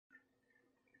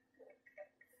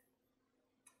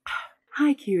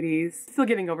Hi cuties. Still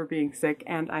getting over being sick,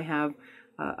 and I have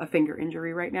a finger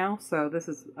injury right now, so this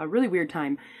is a really weird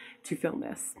time to film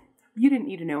this. You didn't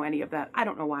need to know any of that. I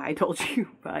don't know why I told you,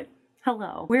 but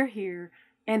hello. We're here,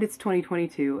 and it's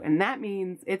 2022, and that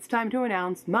means it's time to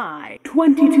announce my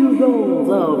 22 goals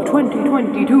of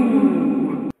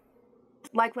 2022.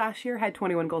 Like last year, I had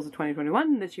 21 goals of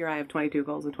 2021. This year I have 22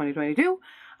 goals of 2022.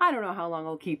 I don't know how long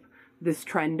I'll keep this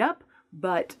trend up,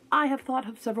 but I have thought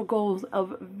of several goals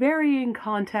of varying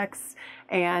contexts,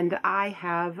 and I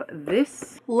have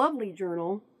this lovely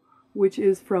journal, which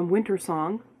is from Winter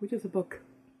Song, which is a book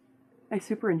I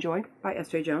super enjoy by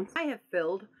S.J. Jones. I have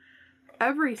filled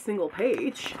every single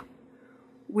page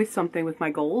with something with my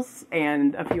goals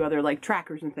and a few other like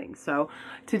trackers and things. So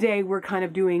today we're kind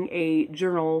of doing a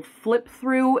journal flip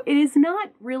through. It is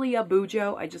not really a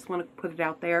bujo. I just want to put it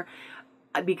out there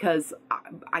because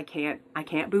I can't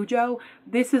bujo.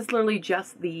 This is literally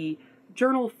just the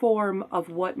journal form of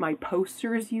what my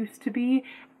posters used to be,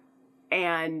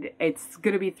 and it's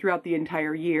gonna be throughout the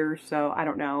entire year, so I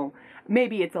don't know.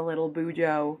 Maybe it's a little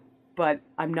bujo, but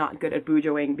I'm not good at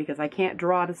bujoing because I can't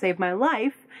draw to save my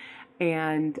life,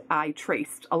 and I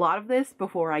traced a lot of this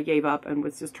before I gave up and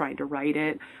was just trying to write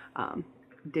it.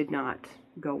 Did not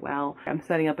go well. I'm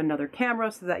setting up another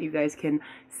camera so that you guys can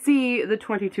see the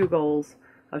 22 goals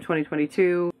of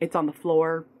 2022. It's on the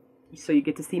floor, so you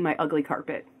get to see my ugly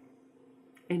carpet.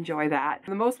 Enjoy that.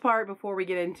 For the most part, before we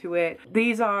get into it,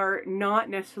 these are not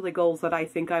necessarily goals that I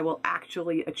think I will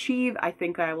actually achieve. I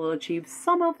think I will achieve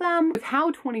some of them. With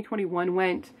how 2021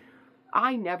 went,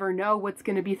 I never know what's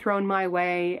going to be thrown my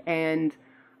way, and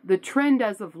the trend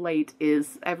as of late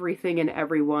is everything and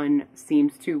everyone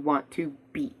seems to want to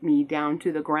beat me down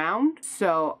to the ground.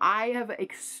 So I have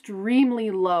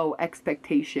extremely low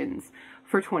expectations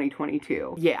for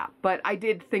 2022. Yeah, but I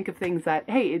did think of things that,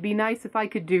 hey, it'd be nice if I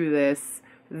could do this.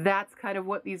 That's kind of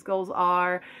what these goals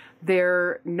are.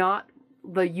 They're not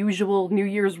the usual New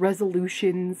Year's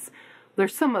resolutions.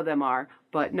 There's some of them are,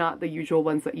 but not the usual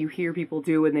ones that you hear people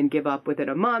do and then give up within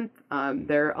a month.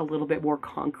 They're a little bit more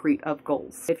concrete of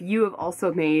goals. If you have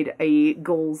also made a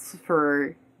goals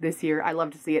for this year, I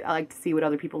love to see it. I like to see what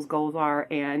other people's goals are,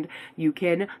 and you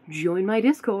can join my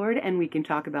Discord and we can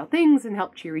talk about things and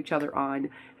help cheer each other on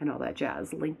and all that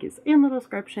jazz. Link is in the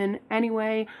description.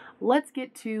 Anyway, let's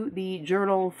get to the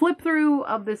journal flip through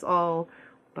of this all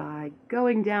by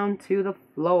going down to the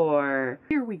floor.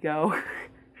 Here we go.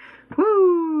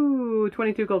 Woo!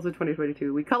 22 goals of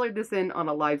 2022. We colored this in on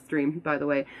a live stream, by the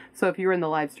way. So if you're in the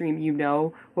live stream, you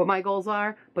know what my goals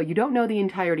are, but you don't know the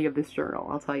entirety of this journal.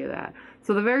 I'll tell you that.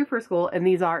 So the very first goal, and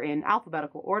these are in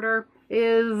alphabetical order,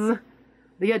 is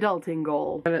the adulting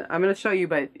goal. I'm going to show you,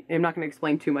 but I'm not going to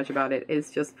explain too much about it.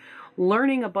 It's just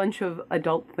learning a bunch of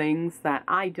adult things that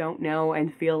I don't know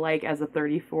and feel like as a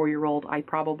 34-year-old, I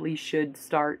probably should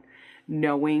start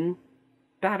knowing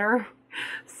better.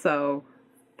 So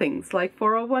things like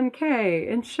 401k,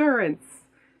 insurance,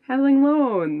 handling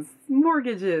loans,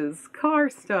 mortgages, car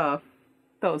stuff,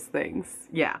 those things.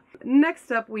 Yeah.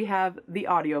 Next up, we have the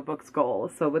audiobooks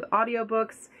goal. So with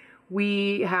audiobooks,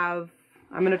 we have,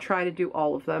 I'm going to try to do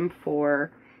all of them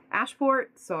for Ashport.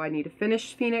 So I need to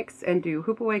finish Phoenix and do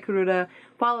Hoopaway Karuta,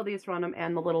 Follow the Astronom,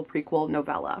 and the little prequel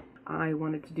novella. I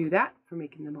wanted to do that for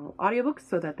making them all audiobooks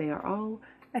so that they are all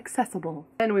accessible.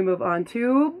 Then we move on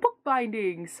to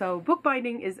bookbinding. So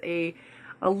bookbinding is a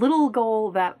little goal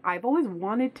that I've always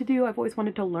wanted to do. I've always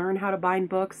wanted to learn how to bind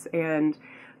books, and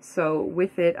so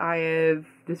with it I have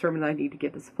determined I need to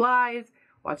get the supplies,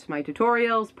 watch my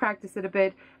tutorials, practice it a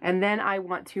bit, and then I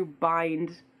want to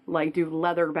bind, like do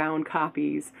leather bound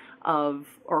copies of,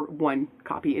 or one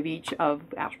copy of each of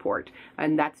Ashport,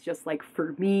 and that's just like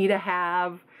for me to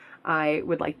have. I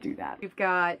would like to do that. We've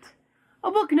got a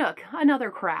book nook,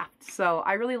 another craft. So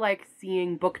I really like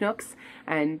seeing book nooks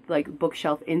and like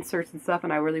bookshelf inserts and stuff,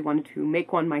 and I really wanted to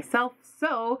make one myself.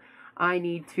 So I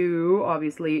need to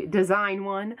obviously design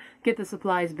one, get the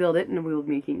supplies, build it, and we'll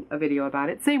be making a video about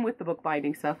it. Same with the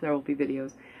bookbinding stuff. There will be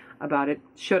videos about it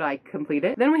should I complete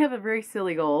it. Then we have a very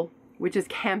silly goal, which is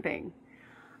camping.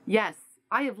 Yes,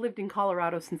 I have lived in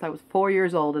Colorado since I was 4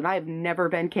 years old, and I have never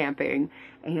been camping,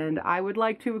 and I would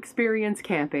like to experience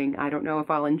camping. I don't know if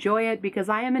I'll enjoy it because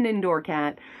I am an indoor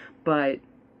cat, but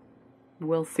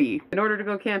we'll see. In order to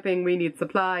go camping, we need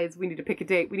supplies, we need to pick a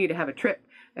date, we need to have a trip,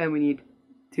 and we need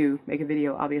to make a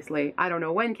video, obviously. I don't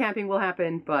know when camping will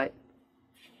happen, but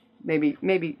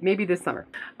maybe this summer.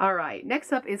 All right,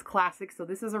 next up is classics. So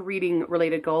this is a reading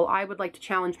related goal. I would like to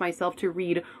challenge myself to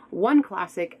read one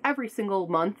classic every single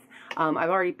month.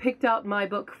 I've already picked out my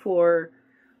book for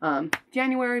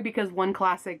January, because one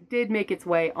classic did make its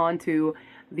way onto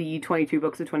the 22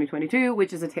 books of 2022,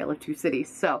 which is A Tale of Two Cities.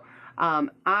 So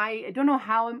I don't know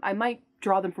how I might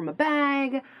draw them from a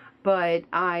bag, but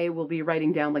I will be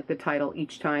writing down like the title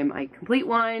each time I complete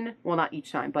one. Well, not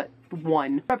each time, but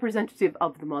one representative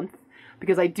of the month,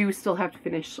 because I do still have to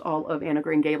finish all of Anne of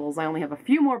Green Gables. I only have a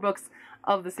few more books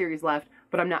of the series left,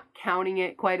 but I'm not counting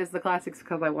it quite as the classics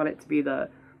because I want it to be the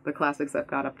classics I've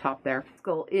got up top there.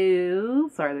 Goal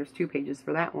is, sorry, there's 2 pages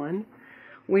for that one.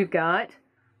 We've got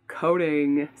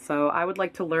coding. So I would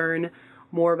like to learn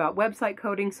more about website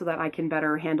coding so that I can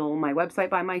better handle my website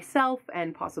by myself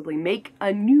and possibly make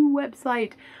a new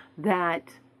website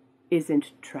that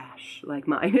isn't trash like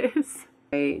mine is.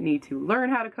 I need to learn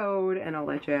how to code and all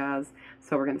that jazz.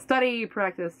 So we're going to study,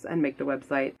 practice, and make the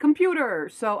website. Computer.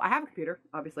 So I have a computer,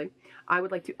 obviously. I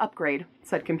would like to upgrade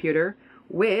said computer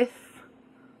with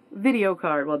video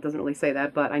card. Well, it doesn't really say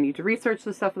that, but I need to research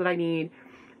the stuff that I need,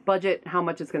 budget how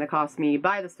much it's going to cost me,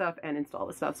 buy the stuff, and install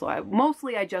the stuff. So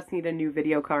I just need a new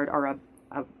video card, or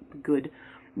a good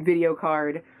video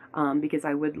card, because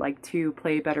I would like to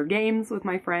play better games with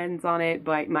my friends on it,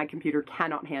 but my computer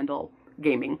cannot handle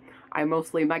gaming.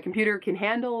 My computer can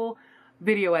handle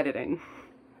video editing.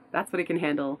 That's what it can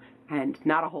handle, and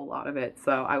not a whole lot of it,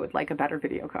 so I would like a better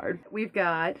video card. We've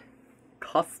got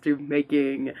costume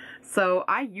making. So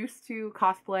I used to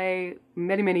cosplay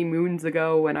many moons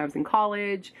ago when I was in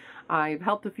college. I've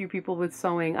helped a few people with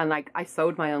sewing, and like I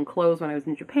sewed my own clothes when I was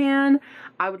in Japan.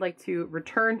 I would like to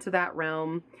return to that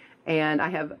realm, and I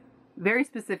have very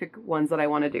specific ones that I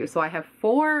want to do. So I have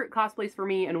 4 cosplays for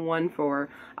me and 1 for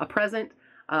a present.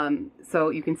 So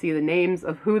you can see the names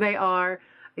of who they are.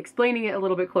 Explaining it a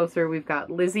little bit closer, we've got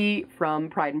Lizzie from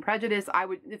Pride and Prejudice.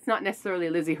 It's not necessarily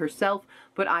Lizzie herself,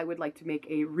 but I would like to make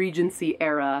a Regency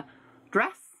era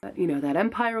dress, you know, that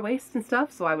empire waist and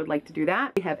stuff, so I would like to do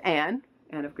that. We have Anne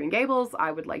of Green Gables.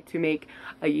 I would like to make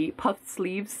a puffed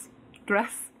sleeves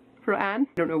dress for Anne.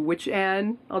 I don't know which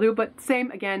Anne I'll do, but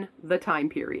same again, the time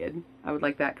period. I would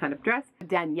like that kind of dress.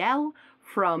 Danielle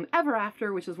from Ever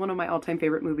After, which is one of my all-time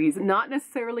favorite movies. Not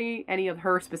necessarily any of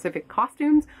her specific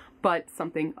costumes, but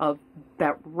something of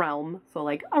that realm. So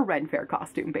like a Ren Fair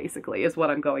costume, basically, is what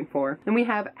I'm going for. Then we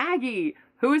have Aggie,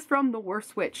 who is from The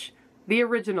Worst Witch, the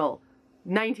original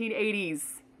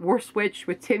 1980s Worst Witch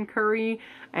with Tim Curry.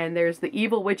 And there's the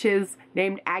evil witches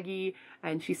named Aggie,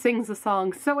 and she sings the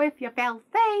song, "So if you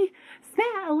filthy,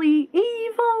 smelly,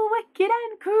 evil, wicked,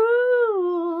 and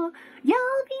cruel,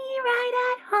 you'll be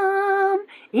right at home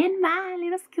in my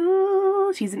little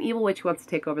school." She's an evil witch who wants to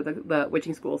take over the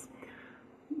witching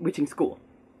school.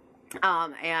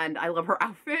 And I love her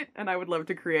outfit, and I would love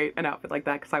to create an outfit like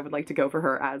that because I would like to go for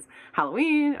her as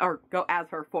Halloween, or go as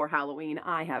her for Halloween.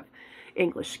 I have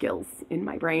English skills in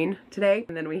my brain today.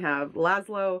 And then we have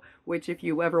Laszlo, which if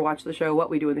you ever watch the show What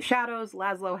We Do in the Shadows,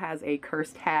 Laszlo has a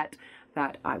cursed hat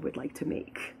that I would like to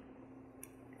make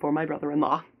for my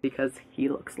brother-in-law because he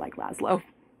looks like Laszlo.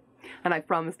 And I've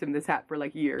promised him this hat for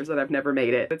like years and I've never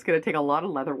made it. It's gonna take a lot of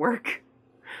leather work,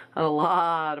 a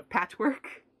lot of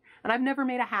patchwork, and I've never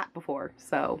made a hat before,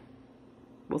 so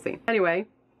we'll see. Anyway,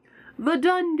 the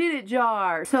Done Did It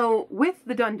jar. So with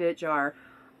the Done Did It jar,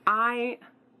 I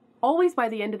always, by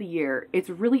the end of the year, it's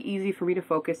really easy for me to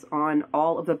focus on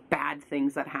all of the bad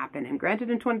things that happen. And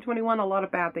granted, in 2021, a lot of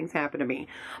bad things happen to me,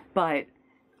 but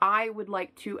I would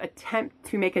like to attempt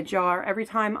to make a jar. Every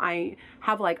time I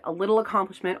have like a little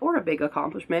accomplishment or a big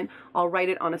accomplishment, I'll write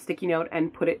it on a sticky note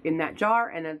and put it in that jar.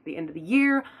 And at the end of the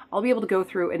year, I'll be able to go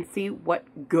through and see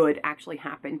what good actually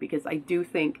happened, because I do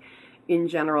think in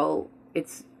general,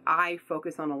 I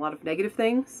focus on a lot of negative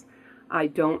things. I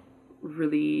don't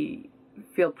really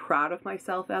feel proud of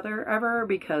myself ever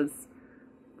because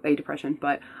depression,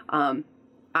 but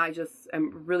I just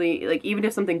am really, like, even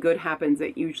if something good happens,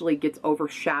 it usually gets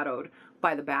overshadowed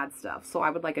by the bad stuff. So I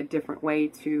would like a different way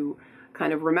to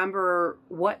kind of remember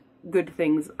what good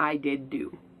things I did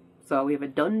do. So we have a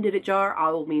Done Did It jar.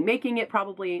 I'll be making it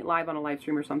probably live on a live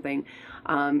stream or something.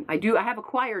 I have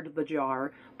acquired the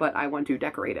jar, but I want to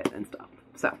decorate it and stuff.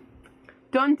 So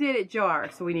Done Did It jar.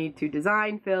 So we need to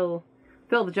design, fill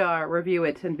the jar, review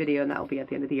it, and video, and that'll be at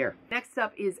the end of the year. Next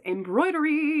up is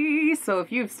embroidery. So if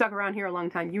you've stuck around here a long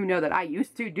time, you know that I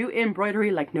used to do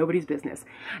embroidery like nobody's business,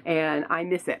 and I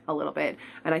miss it a little bit.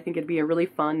 And I think it'd be a really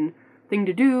fun thing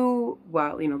to do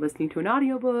while, you know, listening to an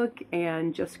audiobook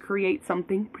and just create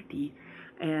something pretty.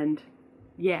 And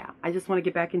yeah, I just want to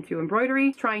get back into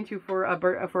embroidery. Trying to for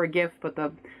a gift, but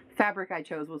the fabric I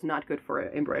chose was not good for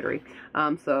embroidery.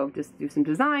 So just do some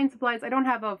design supplies. I don't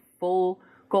have a full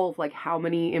goal of like how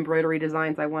many embroidery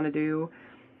designs I want to do.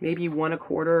 Maybe 1 a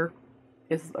quarter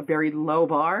is a very low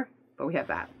bar, but we have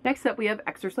that. Next up, we have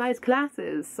exercise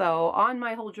classes. So on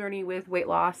my whole journey with weight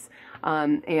loss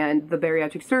and the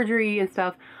bariatric surgery and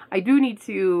stuff, I do need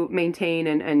to maintain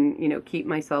and you know, keep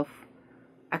myself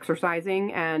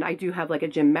exercising, and I do have like a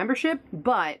gym membership,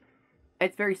 but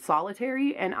it's very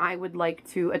solitary, and I would like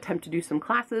to attempt to do some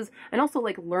classes and also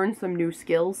like learn some new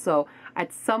skills. So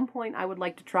at some point I would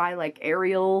like to try like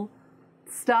aerial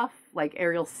stuff, like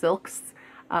aerial silks.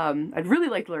 I'd really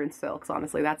like to learn silks,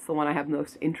 honestly. That's the one I have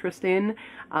most interest in.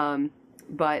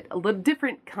 But a little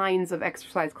different kinds of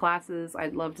exercise classes.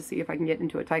 I'd love to see if I can get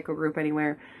into a taiko group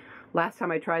anywhere. Last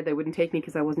time I tried, they wouldn't take me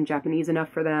because I wasn't Japanese enough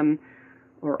for them,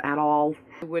 or at all.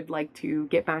 I would like to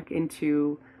get back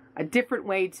into a different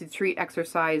way to treat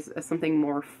exercise as something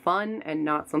more fun and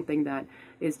not something that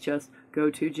is just go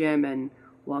to gym and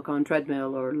walk on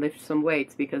treadmill or lift some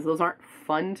weights, because those aren't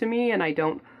fun to me and I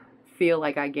don't feel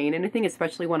like I gain anything,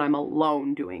 especially when I'm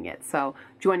alone doing it. So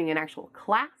joining an actual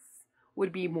class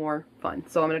would be more fun.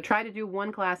 So I'm going to try to do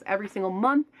one class every single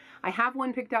month. I have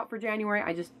one picked out for January.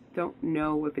 I just don't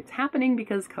know if it's happening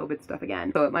because COVID stuff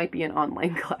again. So it might be an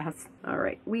online class. All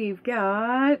right, we've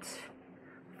got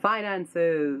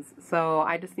finances. So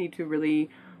I just need to really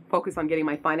focus on getting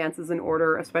my finances in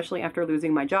order, especially after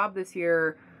losing my job this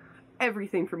year.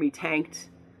 Everything for me tanked,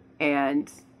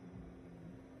 and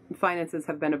finances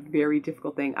have been a very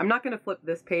difficult thing. I'm not going to flip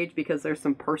this page because there's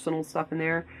some personal stuff in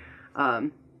there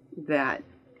that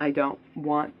I don't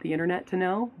want the internet to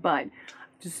know, but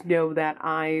just know that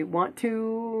I want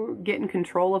to get in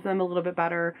control of them a little bit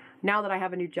better. Now that I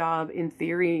have a new job, in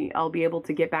theory, I'll be able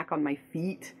to get back on my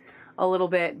feet a little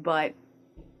bit, but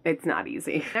it's not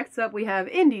easy. Next up, we have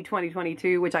Indie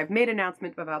 2022, which I've made an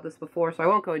announcement about this before, so I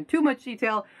won't go into too much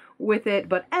detail with it,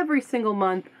 but every single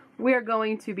month, we are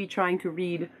going to be trying to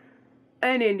read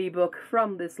an indie book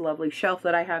from this lovely shelf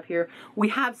that I have here. We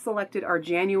have selected our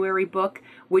January book,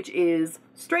 which is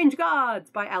Strange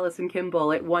Gods by Alison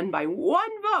Kimball. It won by 1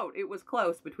 vote. It was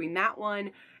close between that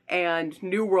one and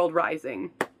New World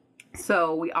Rising.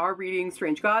 So we are reading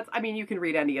Strange Gods. I mean, you can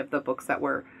read any of the books that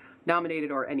were nominated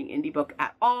or any indie book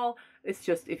at all. It's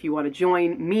just if you want to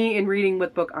join me in reading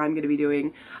what book I'm going to be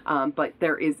doing. But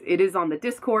it is on the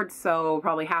Discord, so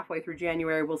probably halfway through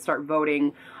January we'll start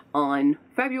voting on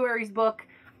February's book,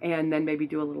 and then maybe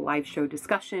do a little live show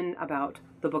discussion about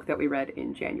the book that we read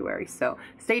in January. So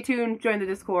stay tuned, join the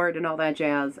Discord and all that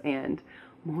jazz, and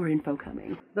more info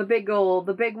coming. The big goal,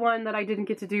 the big one that I didn't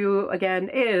get to do again,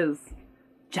 is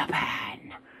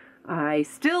Japan. I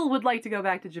still would like to go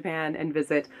back to Japan and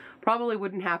visit. Probably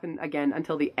wouldn't happen again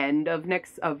until the end of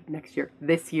next year,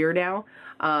 this year now.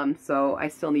 So I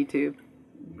still need to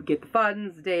get the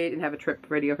funds, date, and have a trip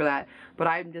radio for that. But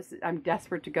I'm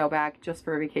desperate to go back just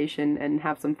for a vacation and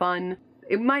have some fun.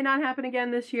 It might not happen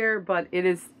again this year, but it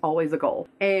is always a goal.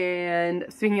 And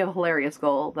speaking of a hilarious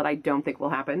goal that I don't think will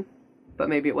happen, but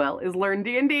maybe it will, is learn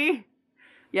D&D.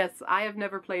 Yes, I have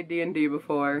never played D&D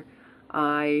before.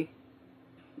 I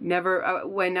never,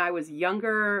 when I was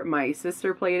younger, my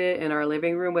sister played it in our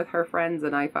living room with her friends,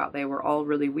 and I thought they were all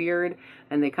really weird,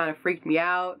 and they kind of freaked me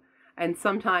out. And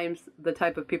sometimes the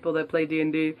type of people that play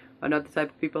D&D are not the type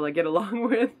of people I get along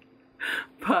with.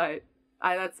 But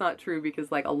that's not true,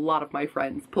 because like a lot of my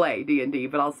friends play D&D,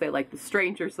 but I'll say like the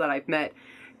strangers that I've met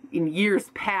in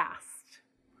years past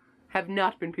have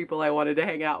not been people I wanted to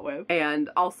hang out with.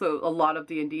 And also a lot of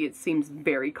D&D, it seems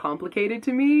very complicated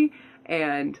to me.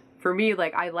 And for me,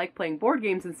 like, I like playing board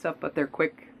games and stuff, but they're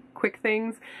quick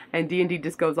things, and D&D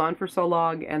just goes on for so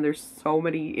long, and there's so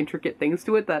many intricate things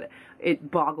to it that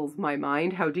it boggles my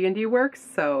mind how D&D works.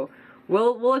 So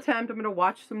we'll attempt. I'm gonna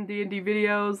watch some D&D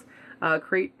videos,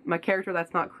 create my character.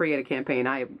 That's not create a campaign.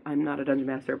 I'm not a dungeon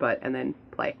master, and then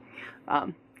play.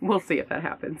 We'll see if that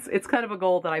happens. It's kind of a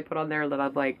goal that I put on there that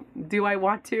I'm like, do I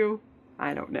want to?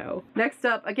 I don't know. Next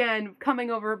up, again,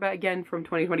 coming over again from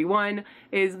 2021,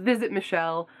 is Visit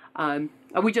Michelle.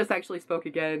 We just actually spoke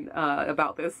again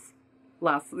about this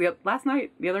last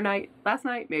night,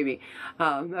 maybe,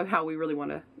 of how we really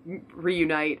want to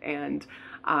reunite, and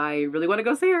I really want to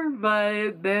go see her,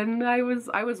 but then I was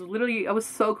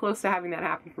so close to having that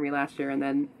happen for me last year, and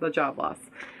then the job loss.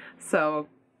 So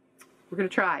we're gonna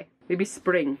try. Maybe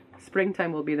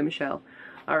springtime will be the Michelle.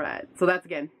 All right, so that's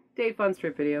again Date Fun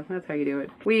Strip video. That's how you do it.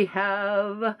 We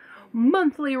have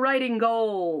monthly writing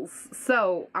goals.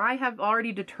 So I have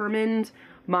already determined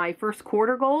my first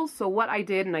quarter goals. So what I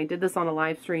did, and I did this on a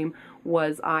live stream,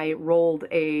 was I rolled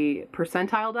a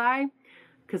percentile die.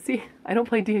 Because see, I don't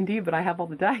play D&D, but I have all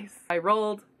the dice. I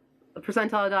rolled a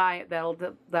percentile die.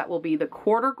 That will be the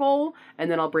quarter goal,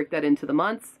 and then I'll break that into the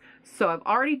months. So I've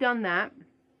already done that.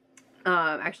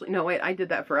 Actually, no, wait, I did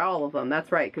that for all of them.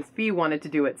 That's right, because Fee wanted to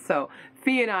do it. So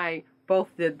Fee and I both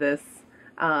did this.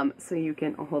 So you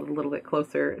can hold it a little bit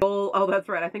closer. Oh, that's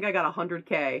right. I think I got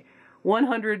 100K.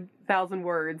 100,000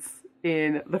 words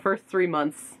in the first 3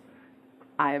 months.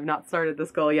 I have not started this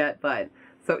goal yet, but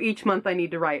so each month I need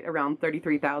to write around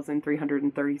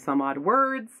 33,330 some odd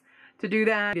words to do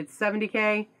that. I did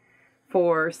 70K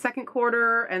for second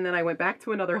quarter, and then I went back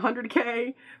to another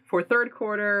 100K for third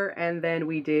quarter, and then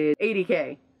we did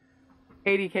 80K.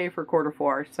 80K for quarter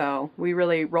 4, so we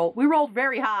rolled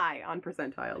very high on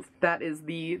percentiles. That is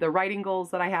the writing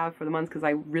goals that I have for the month, because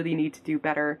I really need to do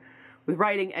better with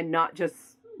writing and not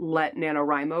just let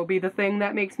NaNoWriMo be the thing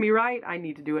that makes me write. I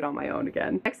need to do it on my own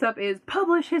again. Next up is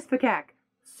publish Hisphacac.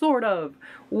 Sort of.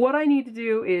 What I need to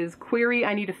do is query.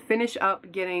 I need to finish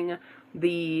up getting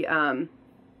the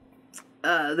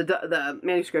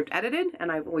manuscript edited,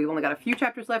 and we've only got a few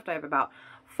chapters left. I have about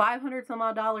 $500 some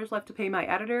odd left to pay my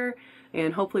editor,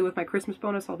 and hopefully with my Christmas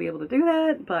bonus I'll be able to do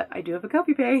that, but I do have a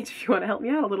Ko-fi page if you want to help me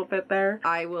out a little bit there.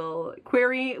 I will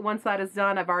query once that is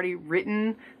done. I've already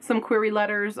written some query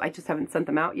letters. I just haven't sent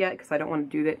them out yet because I don't want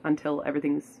to do that until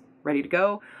everything's ready to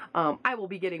go. I will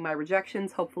be getting my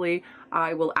rejections. Hopefully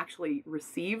I will actually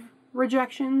receive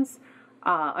rejections.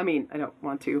 I mean, I don't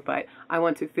want to, but I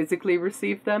want to physically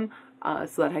receive them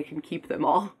so that I can keep them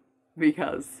all,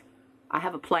 because I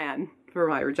have a plan for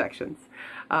my rejections.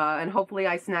 And hopefully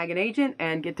I snag an agent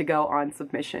and get to go on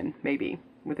submission, maybe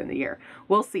within the year.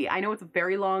 We'll see. I know it's a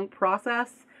very long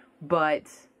process, but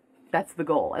that's the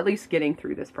goal, at least getting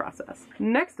through this process.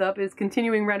 Next up is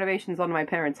continuing renovations on my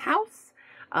parents' house.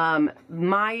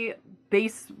 My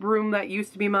base room that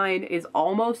used to be mine is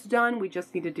almost done. We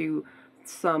just need to do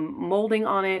some molding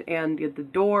on it and get the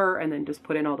door, and then just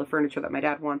put in all the furniture that my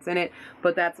dad wants in it.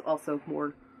 But that's also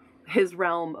more his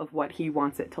realm of what he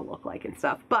wants it to look like and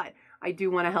stuff. But I do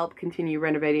want to help continue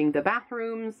renovating the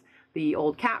bathrooms, the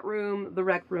old cat room, the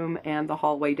rec room, and the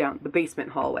hallway down, the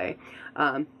basement hallway.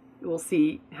 We'll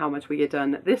see how much we get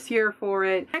done this year for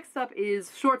it. Next up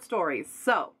is short stories.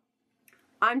 So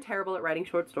I'm terrible at writing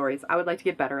short stories. I would like to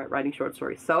get better at writing short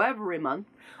stories. So every month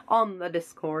on the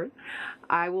Discord,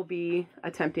 I will be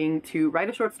attempting to write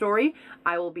a short story.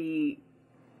 I will be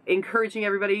encouraging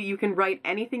everybody, you can write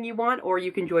anything you want, or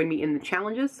you can join me in the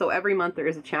challenges. So every month there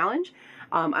is a challenge,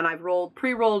 and I've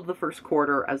pre-rolled the first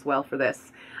quarter as well for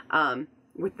this,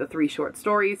 with the 3 short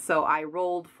stories. So I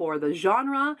rolled for the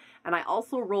genre, and I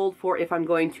also rolled for if I'm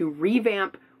going to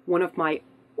revamp one of my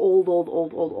old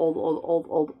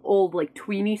like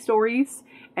tweeny stories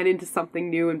and into something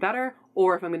new and better,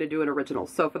 or if I'm going to do an original.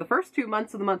 So for the first 2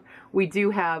 months of the month, we do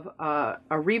have a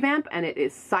revamp, and it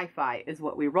is sci-fi is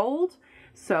what we rolled.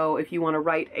 So if you want to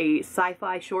write a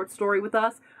sci-fi short story with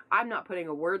us, I'm not putting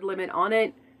a word limit on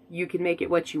it. You can make it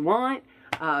what you want,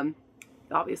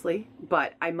 obviously,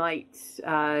 but I might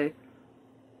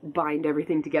bind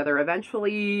everything together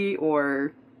eventually,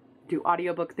 or do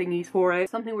audiobook thingies for it.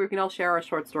 Something where we can all share our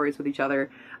short stories with each other.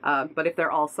 But if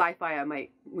they're all sci-fi,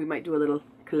 we might do a little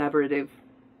collaborative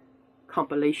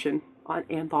compilation on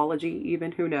anthology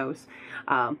even, who knows.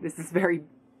 This is very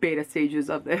beta stages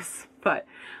of this, but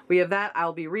we have that.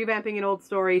 I'll be revamping an old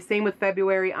story. Same with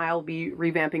February, I'll be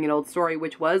revamping an old story,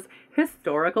 which was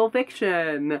historical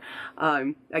fiction.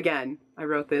 Again,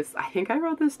 I think I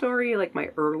wrote this story like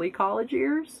my early college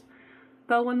years,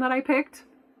 the one that I picked,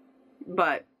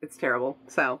 but it's terrible.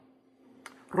 So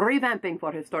revamping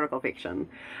for historical fiction.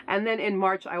 And then in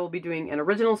March, I will be doing an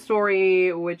original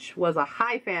story, which was a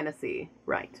high fantasy,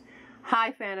 right?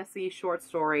 High fantasy short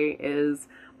story is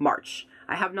March.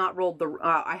 I have not rolled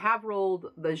I have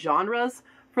rolled the genres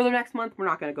for the next month. We're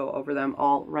not going to go over them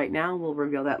all right now. We'll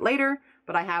reveal that later.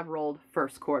 But I have rolled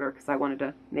first quarter because I wanted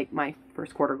to make my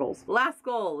first quarter goals. Last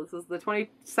goal, this is the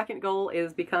 22nd goal,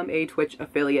 is become a Twitch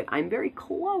affiliate. I'm very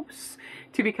close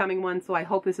to becoming one, so I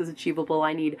hope this is achievable.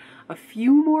 I need a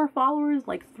few more followers,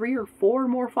 like 3 or 4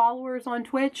 more followers on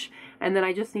Twitch, and then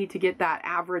I just need to get that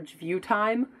average view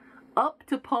time up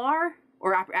to par,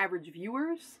 or average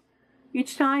viewers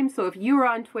each time. So if you are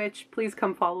on Twitch, please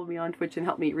come follow me on Twitch and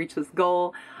help me reach this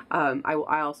goal.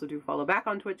 I also do follow back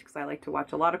on Twitch because I like to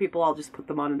watch a lot of people. I'll just put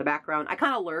them on in the background. I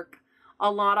kind of lurk a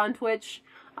lot on Twitch,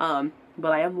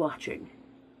 but I am watching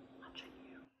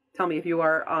you. Tell me if you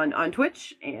are on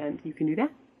Twitch, and you can do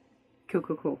that.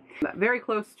 Cool. I'm very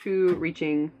close to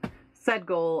reaching said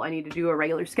goal. I need to do a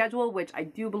regular schedule, which I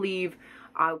do believe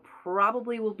I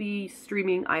probably will be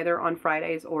streaming either on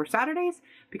Fridays or Saturdays,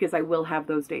 because I will have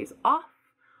those days off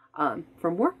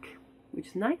from work, which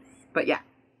is nice. But yeah,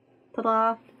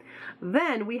 ta-da!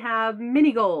 Then we have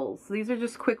mini goals. These are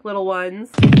just quick little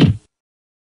ones.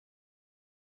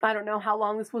 I don't know how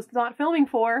long this was not filming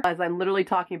for. As I'm literally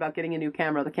talking about getting a new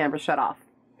camera, the camera shut off.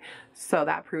 So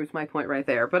that proves my point right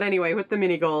there. But anyway, with the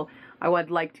mini goal, I would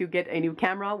like to get a new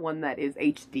camera, one that is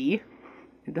HD.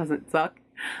 It doesn't suck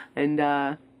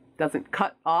and doesn't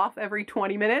cut off every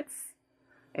 20 minutes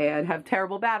and have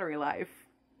terrible battery life.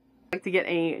 I'd like to get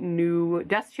a new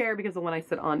desk chair because the one I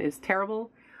sit on is terrible.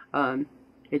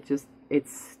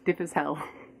 It's stiff as hell.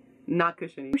 Not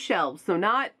cushiony. Shelves, so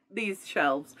not these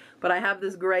shelves, but I have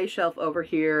this gray shelf over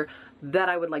here that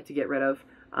I would like to get rid of.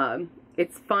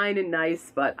 It's fine and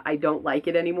nice, but I don't like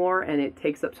it anymore and it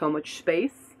takes up so much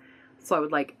space. So I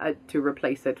would like to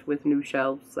replace it with new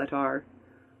shelves that are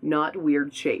not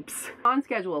weird shapes. On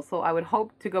schedule, so I would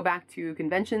hope to go back to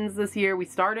conventions this year. We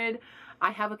started.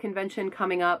 I have a convention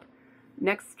coming up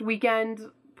next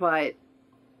weekend, but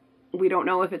we don't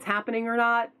know if it's happening or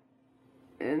not.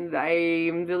 And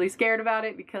I'm really scared about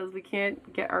it because we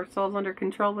can't get ourselves under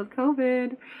control with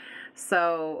COVID.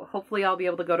 So hopefully I'll be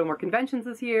able to go to more conventions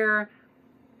this year.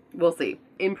 We'll see.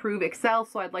 Improve Excel.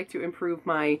 So I'd like to improve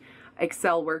my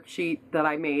Excel worksheet that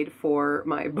I made for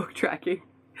my book tracking.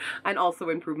 And also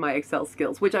improve my Excel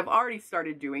skills, which I've already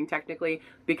started doing technically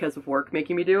because of work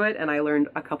making me do it. And I learned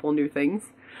a couple new things.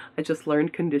 I just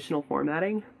learned conditional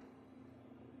formatting.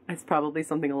 It's probably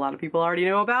something a lot of people already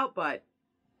know about, but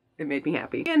it made me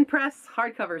happy. And press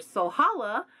hardcovers. So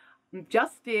Hala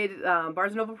just did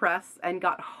Barnes & Noble Press and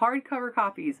got hardcover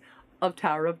copies of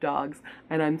Tower of Dogs.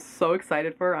 And I'm so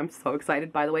excited for her. I'm so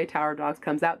excited. By the way, Tower of Dogs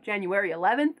comes out January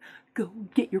 11th. Go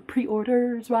get your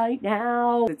pre-orders right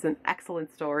now. It's an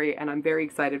excellent story and I'm very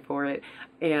excited for it.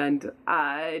 And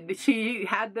she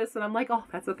had this and I'm like, oh,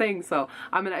 that's a thing. So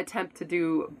I'm going to attempt to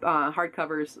do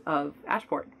hardcovers of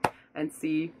Ashport and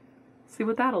see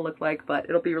what that'll look like, but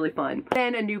it'll be really fun.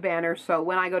 Then a new banner. So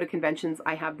when I go to conventions,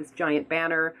 I have this giant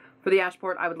banner for the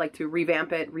Ashport. I would like to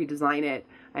revamp it, redesign it,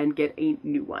 and get a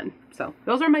new one. So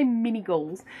those are my mini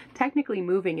goals. Technically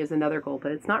moving is another goal,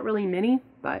 but it's not really mini,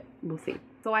 but we'll see.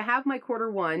 So I have my quarter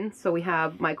one. So we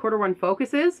have my quarter one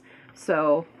focuses.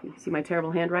 So you see my terrible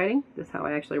handwriting. This is how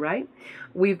I actually write.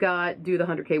 We've got do the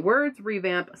 100K words,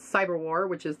 revamp Cyber War,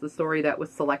 which is the story that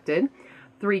was selected.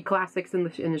 3 classics in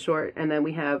the short, and then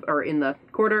we have, or in the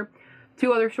quarter,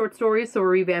 2 other short stories. So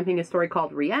we're revamping a story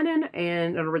called Rhiannon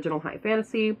and an original high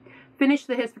fantasy. Finish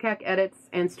the Hispcac edits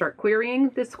and start querying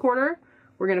this quarter.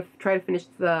 We're going to try to finish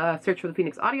the Search for the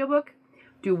Phoenix audiobook,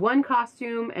 do 1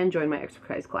 costume, and join my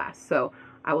exercise class. So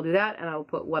I will do that, and I will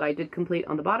put what I did complete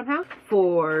on the bottom half.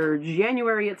 For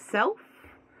January itself,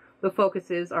 the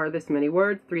focuses are this many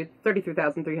words,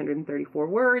 33,334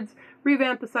 words,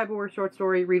 revamp the Cyber War short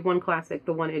story, read 1 classic,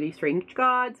 The 180 Strange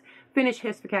Gods, finish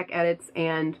Hispcac edits,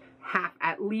 and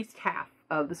at least half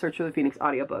of the Search for the Phoenix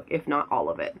audiobook, if not all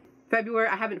of it. February,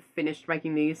 I haven't finished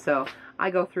making these, so I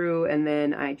go through and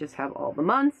then I just have all the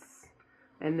months.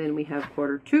 And then we have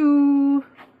quarter 2,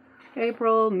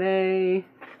 April, May,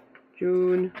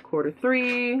 June, quarter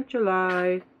 3,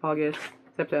 July, August,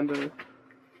 September,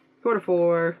 quarter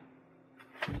 4,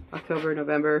 October,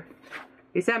 November,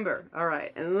 December. All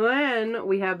right, and then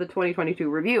we have the 2022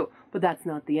 review, but that's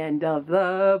not the end of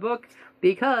the book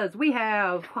because we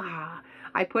have,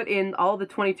 I put in all the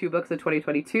 22 books of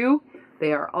 2022.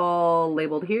 They are all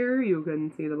labeled here. You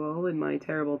can see them all in my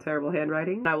terrible, terrible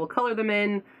handwriting. I will color them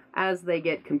in as they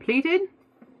get completed.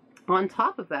 On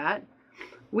top of that,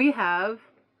 we have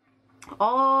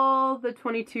all the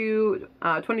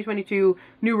 2022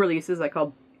 new releases. I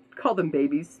call them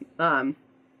babies. And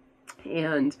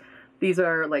these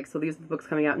are so these are the books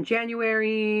coming out in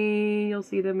January. You'll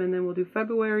see them, and then we'll do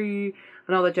February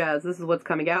and all that jazz. This is what's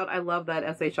coming out. I love that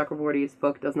S.A. Chakraborty's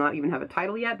book does not even have a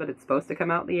title yet, but it's supposed to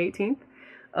come out the 18th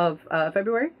of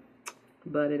February.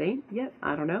 But it ain't yet.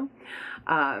 I don't know.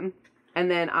 And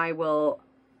then I will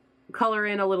color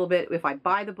in a little bit if I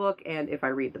buy the book and if I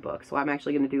read the book. So I'm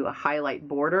actually going to do a highlight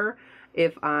border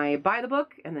if I buy the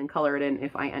book and then color it in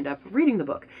if I end up reading the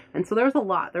book. And so there was a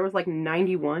lot. There was like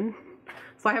 91.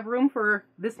 So I have room for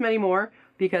this many more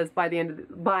because by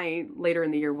later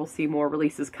in the year we'll see more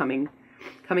releases coming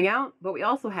out. But we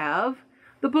also have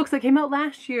the books that came out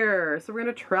last year. So we're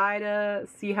going to try to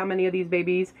see how many of these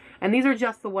babies, and these are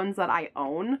just the ones that I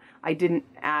own. I didn't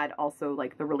add also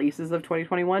the releases of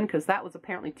 2021 because that was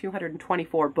apparently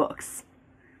 224 books.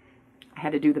 I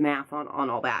had to do the math on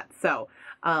all that. So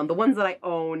the ones that I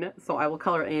own, so I will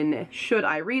color in should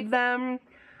I read them,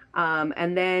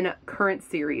 and then current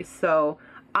series. So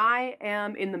I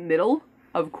am in the middle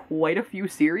of quite a few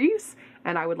series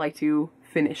and I would like to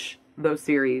finish those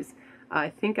series. I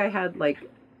think I had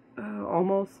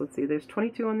almost, let's see, there's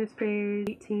 22 on this page,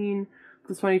 18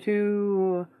 plus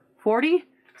 22, 40.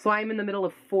 So I'm in the middle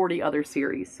of 40 other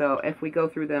series. So if we go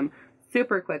through them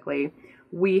super quickly,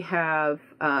 we have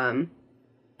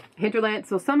Hinterland.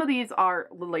 So some of these are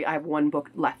literally, I have one book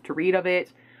left to read of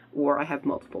it, or I have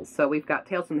multiples. So we've got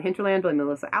Tales from the Hinterland by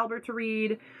Melissa Albert to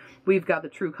read. We've got the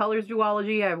True Colors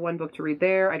duology. I have one book to read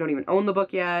there. I don't even own the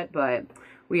book yet, but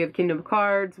we have Kingdom of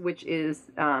Cards, which is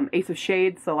Ace of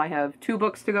Shades. So I have 2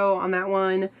 books to go on that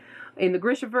one. In the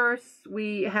Grishaverse,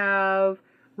 we have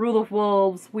Rule of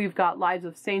Wolves. We've got Lives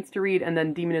of Saints to read, and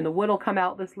then Demon in the Wood will come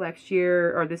out this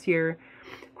year.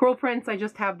 Cruel Prince, I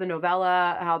just have the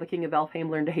novella, How the King of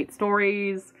Elfhame Learned to Hate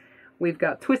Stories. We've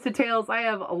got Twisted Tales. I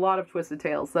have a lot of Twisted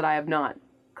Tales that I have not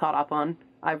caught up on.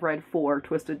 I've read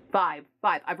 5.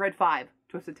 I've read 5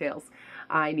 Twisted Tales.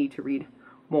 I need to read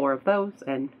more of those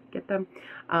and get them.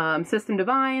 System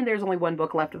Divine, there's only 1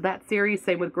 book left of that series.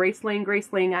 Same with Graceling.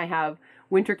 Graceling, I have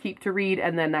Winterkeep to read,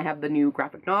 and then I have the new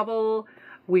graphic novel.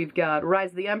 We've got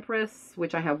Rise of the Empress,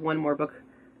 which I have 1 more book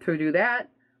to do that.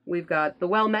 We've got the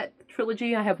Well Met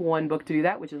trilogy. I have 1 book to do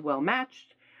that, which is Well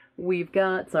Matched. We've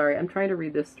got, sorry, I'm trying to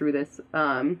read this through this.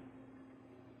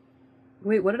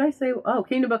 Wait, what did I say? Oh,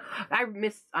 Kingdom of, I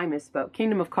misspoke.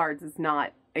 Kingdom of Cards is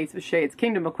not Ace of Shades.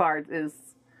 Kingdom of Cards is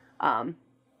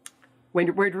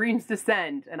Where Dreams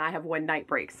Descend, and I have When Night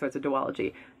Breaks, so it's a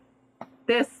duology.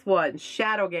 This one,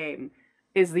 Shadow Game,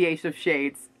 is the Ace of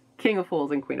Shades, King of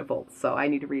Fools, and Queen of Bolts, so I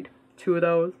need to read 2 of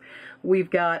those.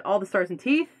 We've got All the Stars and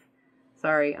Teeth.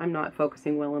 Sorry, I'm not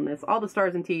focusing well on this. All the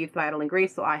Stars and Teeth by Adeline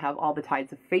Grace, so I have All the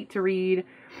Tides of Fate to read.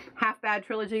 Half Bad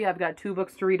trilogy, I've got 2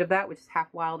 books to read of that, which is Half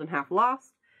Wild and Half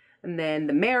Lost. And then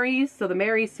the Marys, so the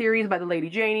Marys series by the Lady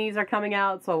Janies are coming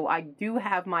out, so I do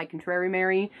have my Contrary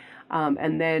Mary,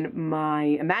 and then my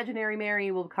Imaginary Mary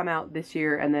will come out this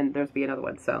year, and then there'll be another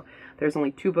one, so there's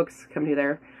only 2 books coming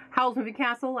there. Howl's Moving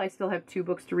Castle, I still have 2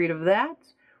 books to read of that.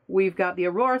 We've got the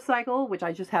Aurora Cycle, which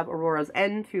I just have Aurora's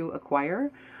End to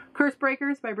acquire. Curse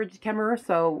Breakers by Bridget Kemmerer,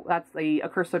 so that's the A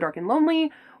Curse So Dark and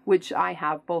Lonely, which I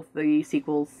have both the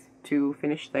sequels to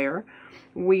finish there.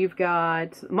 We've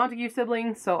got Montague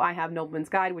Siblings, so I have Nobleman's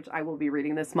Guide, which I will be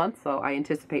reading this month, so I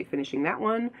anticipate finishing that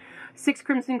one. 6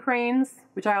 Crimson Cranes,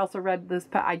 which I also read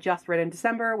I just read in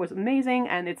December, was amazing,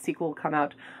 and its sequel will come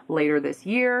out later this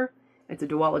year. It's a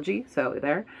duology, so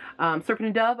there. Serpent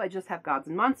and Dove, I just have Gods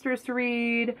and Monsters to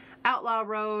read. Outlaw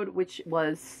Road, which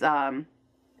was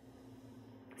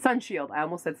Sunshield. I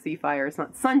almost said Seafire. It's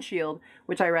not Sunshield,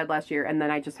 which I read last year. And then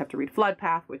I just have to read Flood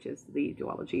Path, which is the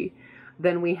duology.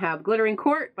 Then we have Glittering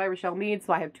Court by Rochelle Mead,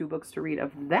 so I have 2 books to read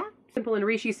of that. Simple and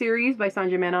Rishi series by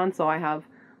Sanjay Menon, so I have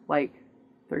like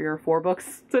 3 or 4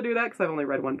 books to do that because I've only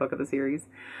read 1 book of the series.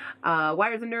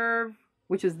 Wires and Nerve,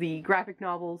 which is the graphic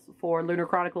novels for Lunar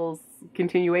Chronicles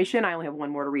continuation. I only have 1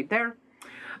 more to read there.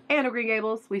 Anne of Green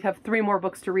Gables, we have 3 more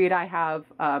books to read. I have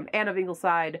Anne of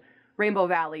Ingleside, Rainbow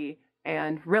Valley,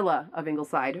 and Rilla of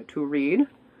Ingleside to read.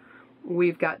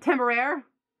 We've got Temeraire,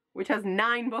 which has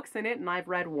 9 books in it, and I've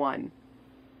read 1.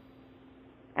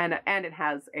 And it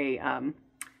has a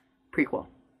prequel.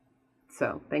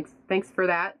 So thanks for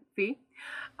that, Fee.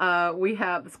 We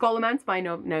have Skull Laments by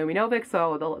Naomi Novik,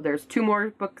 so there's 2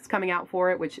 more books coming out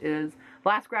for it, which is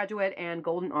Last Graduate and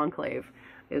Golden Enclave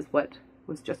is what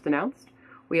was just announced.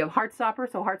 We have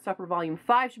Heartstopper, so Heartstopper Volume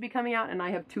 5 should be coming out, and I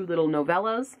have 2 little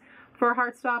novellas for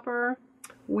Heartstopper.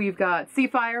 We've got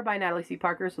Seafire by Natalie C.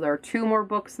 Parker, so there are 2 more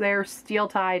books there, Steel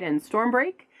Tide and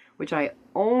Stormbreak, which I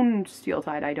owned Steel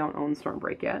Tide, I don't own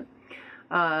Stormbreak yet.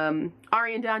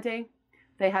 Ari and Dante,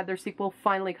 they had their sequel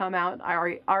finally come out.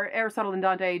 Aristotle and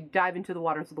Dante Dive into the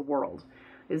Waters of the World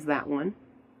is that one.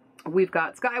 We've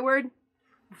got Skyward,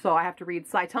 so I have to read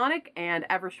Cytonic, and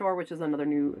Evershore, which is another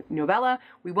new novella.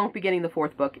 We won't be getting the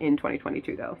 4th book in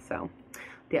 2022 though, so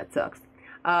that sucks.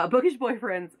 Bookish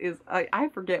Boyfriends is, I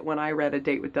forget when I read A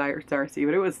Date with Darcy,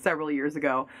 but it was several years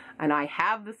ago, and I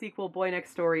have the sequel Boy Next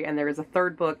Story, and there is a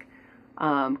 3rd book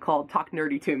called Talk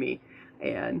Nerdy to Me,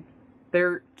 and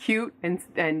they're cute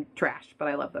and trash, but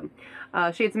I love them.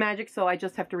 Shades of Magic, so I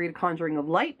just have to read Conjuring of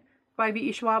Light by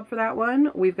V.E. Schwab for that one.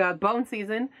 We've got Bone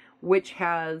Season, which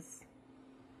has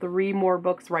 3 more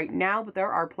books right now, but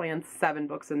there are planned 7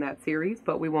 books in that series,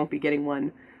 but we won't be getting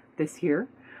one this year.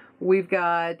 We've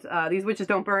got These Witches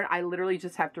Don't Burn. I literally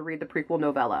just have to read the prequel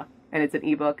novella, and it's an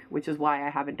ebook, which is why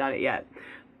I haven't done it yet.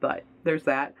 But there's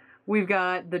that. We've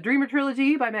got the Dreamer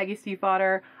Trilogy by Maggie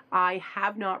Stiefvater. I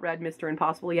have not read Mr.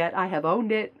 Impossible yet. I have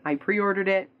owned it. I pre-ordered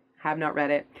it. Have not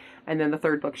read it. And then the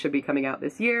 3rd book should be coming out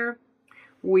this year.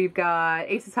 We've got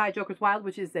Aces High, Jokers Wild,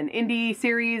 which is an indie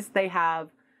series. They have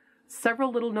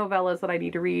several little novellas that I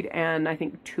need to read, and I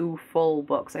think 2 full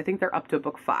books. I think they're up to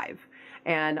book 5.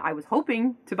 And I was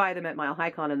hoping to buy them at Mile High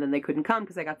Con, and then they couldn't come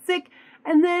because I got sick.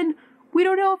 And then we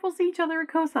don't know if we'll see each other at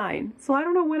Cosine, so I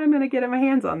don't know when I'm going to get my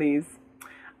hands on these.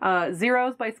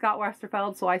 Zeros by Scott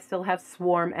Westerfeld, so I still have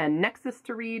Swarm and Nexus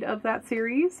to read of that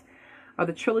series, or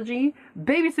the trilogy.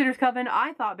 Babysitter's Coven,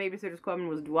 I thought Babysitter's Coven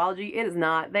was a duology. It is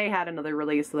not. They had another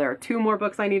release, so there are 2 more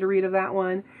books I need to read of that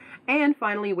one. And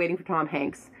finally, Waiting for Tom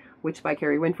Hanks, which by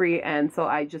Carrie Winfrey, and so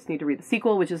I just need to read the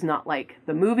sequel, which is not like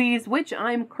the movies, which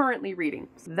I'm currently reading.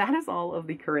 So that is all of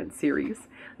the current series.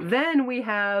 Then we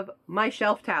have my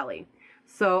shelf tally.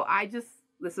 So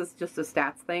this is just a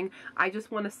stats thing. I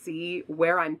just want to see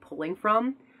where I'm pulling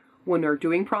from when they're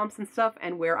doing prompts and stuff,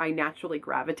 and where I naturally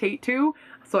gravitate to.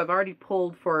 So I've already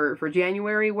pulled for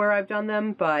January where I've done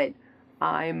them, but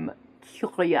I'm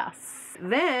curious.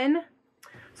 Then,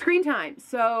 screen time.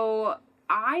 So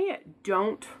I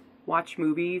don't watch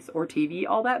movies or TV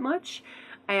all that much,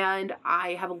 and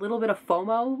I have a little bit of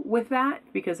FOMO with that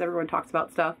because everyone talks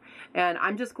about stuff, and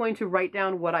I'm just going to write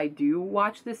down what I do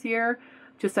watch this year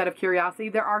just out of curiosity.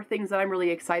 There are things that I'm really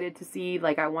excited to see,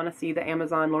 like I want to see the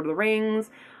Amazon Lord of the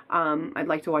Rings. I'd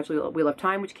like to watch Wheel of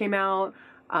Time, which came out.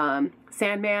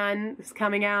 Sandman is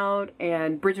coming out,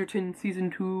 and Bridgerton season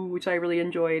 2, which I really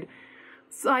enjoyed.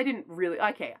 So I didn't really,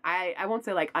 okay, I won't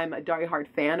say like I'm a diehard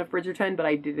fan of Bridgerton, but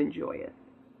I did enjoy it.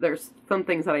 There's some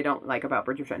things that I don't like about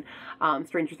Bridgerton.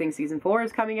 Stranger Things season 4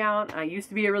 is coming out. I used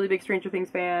to be a really big Stranger Things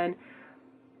fan.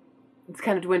 It's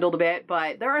kind of dwindled a bit,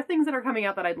 but there are things that are coming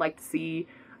out that I'd like to see,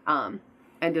 and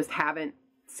just haven't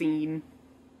seen.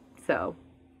 So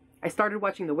I started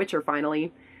watching The Witcher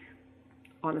finally.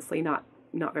 Honestly, not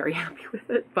very happy with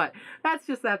it, but that's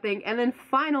just that thing. And then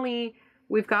finally,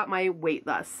 we've got my weight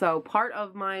loss. So part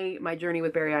of my journey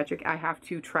with bariatric, I have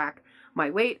to track my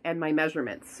weight and my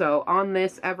measurements. So on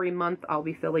this, every month I'll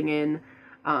be filling in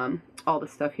all the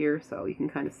stuff here, so you can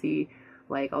kind of see,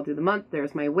 like, I'll do the month,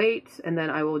 there's my weight, and then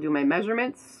I will do my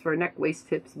measurements for neck, waist,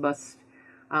 hips, bust,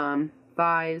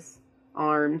 thighs,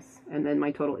 arms, and then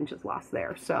my total inches lost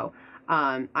there. So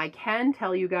I can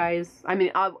tell you guys, I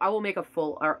mean, I will make a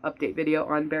full update video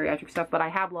on bariatric stuff, but I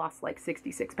have lost like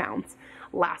 66 pounds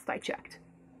last I checked.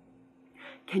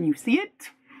 Can you see it?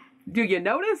 Do you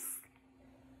notice?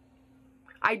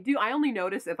 I do. I only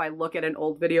notice if I look at an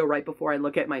old video right before I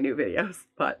look at my new videos,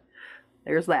 but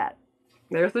there's that.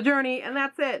 There's the journey, and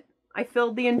that's it. I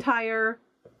filled the entire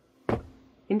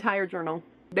journal.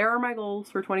 There are my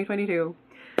goals for 2022.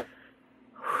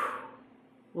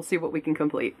 We'll see what we can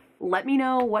complete. Let me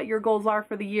know what your goals are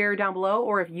for the year down below,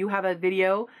 or if you have a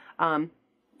video,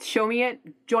 show me it.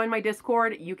 Join my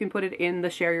Discord. You can put it in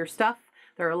the share your stuff.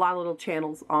 There are a lot of little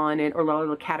channels on it, or a lot of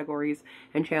little categories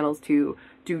and channels to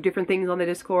do different things on the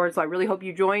Discord. So I really hope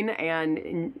you join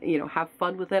and you know, have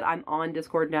fun with it. I'm on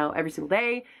Discord now every single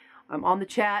day. I'm on the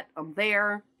chat. I'm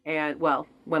there. And, well,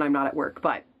 when I'm not at work,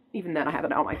 but even then I have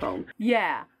it on my phone.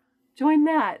 Yeah, join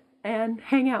that and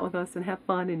hang out with us and have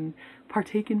fun and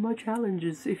partake in my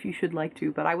challenges if you should like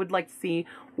to. But I would like to see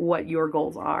what your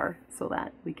goals are so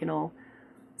that we can all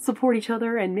support each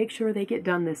other and make sure they get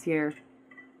done this year.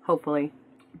 Hopefully.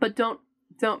 But don't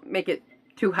make it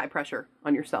too high pressure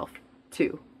on yourself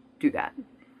to do that.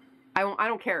 I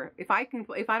don't care. If I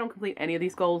don't complete any of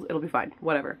these goals, it'll be fine.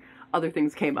 Whatever. Other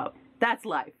things came up. That's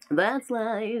life. That's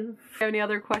life. If you have any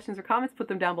other questions or comments, put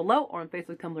them down below, or on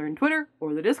Facebook, Tumblr, and Twitter,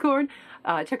 or the Discord.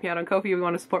 Check me out on Ko-fi if you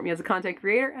want to support me as a content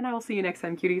creator, and I will see you next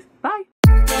time, cuties. Bye!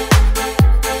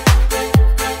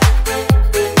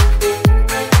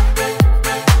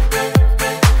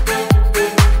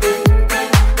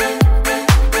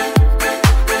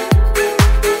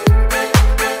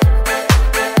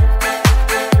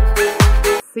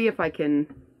 See if I can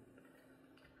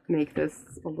make this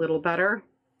a little better,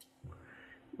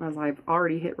 as I've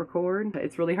already hit record.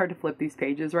 It's really hard to flip these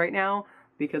pages right now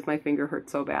because my finger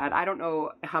hurts so bad. I don't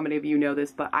know how many of you know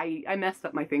this, but I messed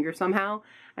up my finger somehow,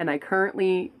 and I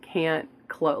currently can't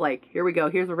close. Like, here we go.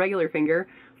 Here's a regular finger.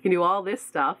 You can do all this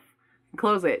stuff.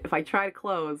 Close it. If I try to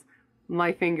close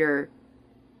my finger,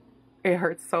 it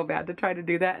hurts so bad to try to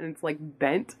do that, and it's like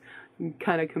bent. You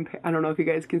kind of compare. I don't know if you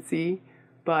guys can see,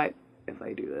 but if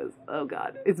I do this, oh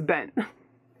god, it's bent.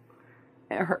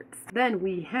 It hurts. Then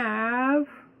we have,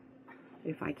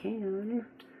 if I can,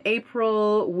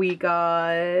 April, we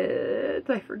got,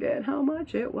 I forget how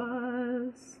much it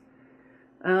was.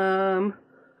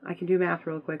 I can do math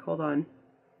real quick, hold on.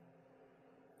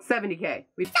 70K.